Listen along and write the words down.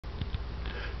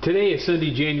Today is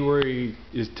Sunday, January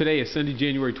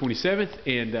 27th,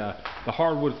 and the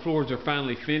hardwood floors are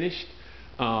finally finished.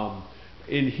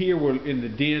 In here, we're in the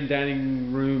den,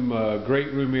 dining room,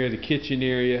 great room area, the kitchen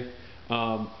area.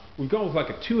 We've gone with like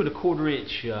a 2 1/4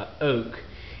 inch oak.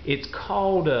 It's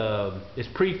called, it's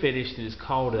pre-finished, and it's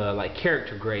called like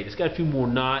character grade. It's got a few more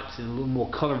knots and a little more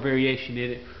color variation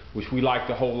in it, which we liked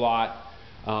a whole lot.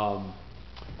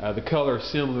 The color is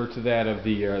similar to that of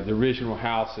the original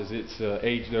house as it's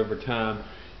aged over time.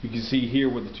 You can see here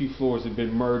where the two floors have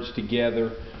been merged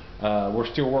together. We're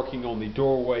still working on the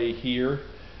doorway here.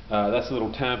 That's a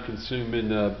little time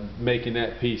consuming, making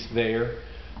that piece there.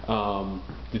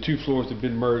 The two floors have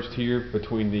been merged here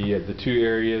between the two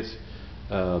areas.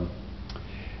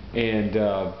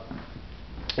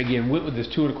 Again, went with this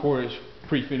 2 1/4 inch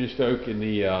pre-finished oak in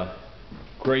the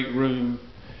great room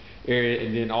area,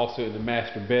 and then also in the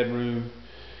master bedroom.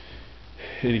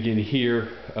 And again here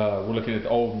we're looking at the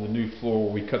old and the new floor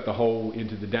where we cut the hole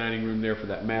into the dining room there for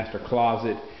that master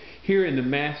closet. Here in the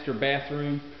master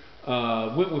bathroom,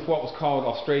 went with what was called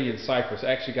Australian Cypress.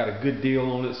 Actually got a good deal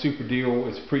on it, super deal.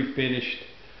 It's pre-finished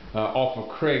off of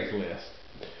Craigslist.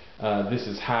 This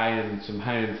is high-end, some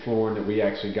high-end flooring that we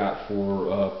actually got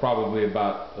for probably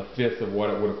about 1/5 of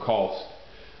what it would have cost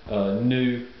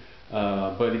new.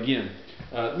 But again,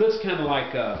 looks kind of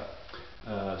like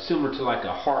similar to like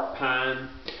a heart pine.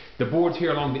 The boards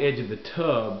here along the edge of the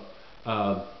tub,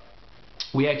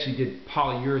 we actually did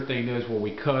polyurethane those where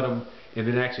we cut them, and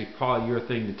then actually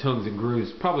polyurethane the tongues and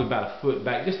grooves probably about 1 foot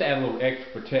back, just to add a little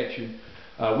extra protection.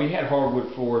 We had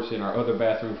hardwood floors in our other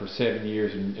bathroom for 7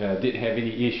 years and didn't have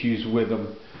any issues with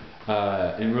them,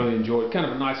 and really enjoyed it. Kind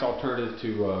of a nice alternative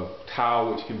to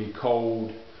tile, which can be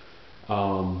cold,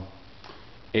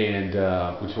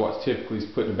 which is what's typically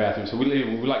put in the bathroom. So we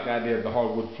like the idea of the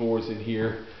hardwood floors in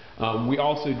here. We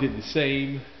also did the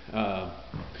same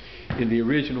in the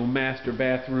original master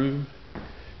bathroom.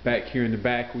 Back here in the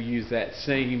back, we used that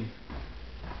same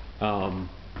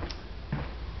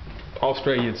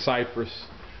Australian Cypress.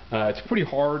 It's pretty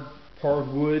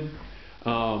hardwood,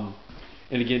 and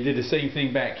again did the same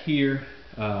thing back here.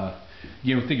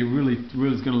 Again, I think it really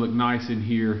is going to look nice in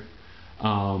here.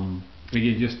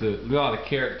 Again, just a lot of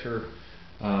character.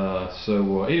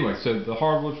 Anyway, so the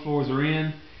hardwood floors are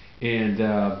in, and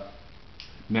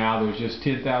now there's just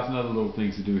 10,000 other little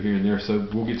things to do here and there. So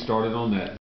we'll get started on that.